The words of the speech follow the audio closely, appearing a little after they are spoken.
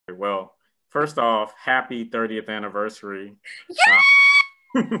Well, first off, happy 30th anniversary. Yeah!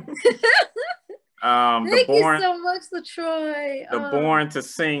 The Thank you Born so much, LaTroy. the Born to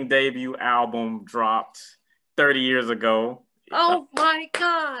Sing debut album dropped 30 years ago. Oh my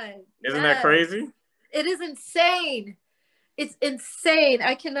God. Isn't that Yes. crazy? It is insane. It's insane.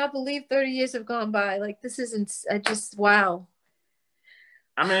 I cannot believe 30 years have gone by. Like, this is I just, wow.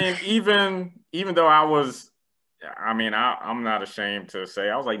 I mean, even though I'm not ashamed to say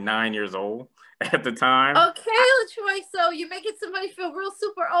I was like 9 years old at the time. Okay, LaTroy, so you're making somebody feel real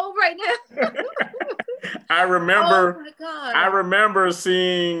super old right now. I remember, oh my God. I remember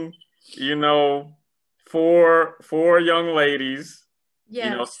seeing, four young ladies,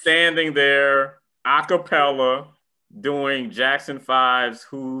 Yes. standing there a cappella doing Jackson 5's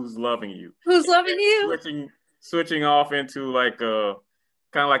 "Who's Loving You." Who's Loving You? Switching off into like a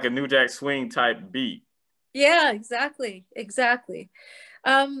kind of like a New Jack Swing type beat. Yeah, exactly.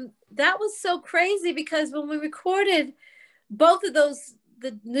 That was so crazy because when we recorded both of those,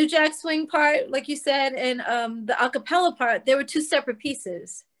 the New Jack Swing part, like you said, and the acapella part, they were two separate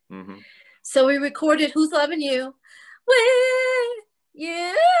pieces. Mm-hmm. So we recorded "Who's Loving You" with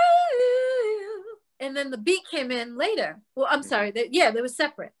you, and then the beat came in later. Well, I'm sorry, they were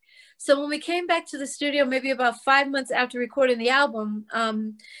separate. So when we came back to the studio, maybe about 5 months after recording the album,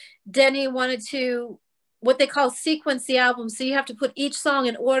 Denny wanted to what they call sequence the album. So you have to put each song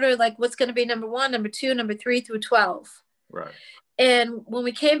in order, like what's going to be number 1, number 2, number 3 through 12. Right. And when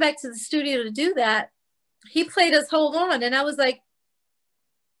we came back to the studio to do that, he played us "Hold On," and I was like,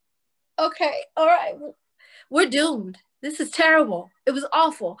 okay, all right, we're doomed. This is terrible. It was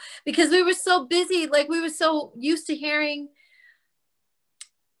awful because we were so busy. Like we were used to hearing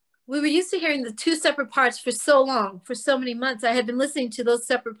the two separate parts for so long, for so many months. I had been listening to those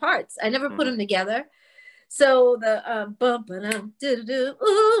separate parts. I never put them together. So the bump and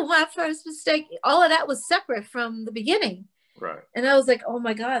ooh, my first mistake, all of that was separate from the beginning. Right. And I was like, oh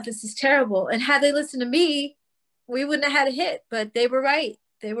my God, this is terrible. And had they listened to me, we wouldn't have had a hit, but they were right.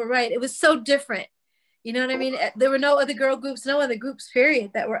 It was so different. You know what I mean? There were no other girl groups, no other groups,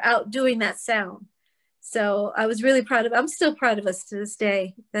 period, that were out doing that sound. So I was really I'm still proud of us to this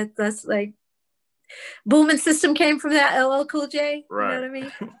day. That's like, Boom and System came from that, LL Cool J.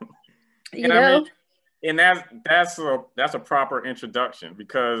 Right. You know what I mean? And that's a proper introduction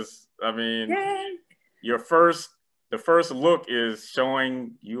because the first look is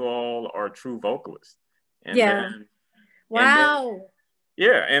showing you all are true vocalists. And then, wow.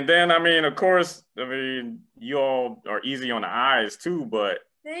 And then of course, you all are easy on the eyes too, but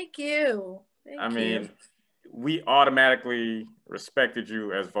thank you. We automatically respected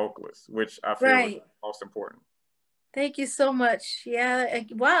you as vocalists, which I feel is most important. Thank you so much. Yeah.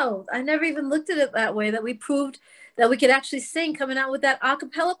 Wow. I never even looked at it that way, that we proved that we could actually sing coming out with that a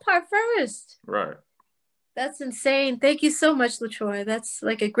cappella part first. Right. That's insane. Thank you so much, LaTroy. That's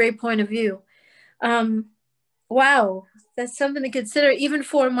like a great point of view. Wow. That's something to consider even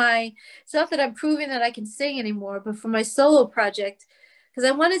for it's not that I'm proving that I can sing anymore, but for my solo project, because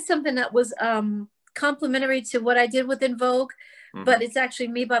I wanted something that was complementary to what I did with En Vogue, but it's actually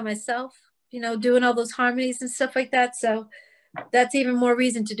me by myself, doing all those harmonies and stuff like that. So that's even more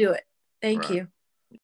reason to do it. Thank you.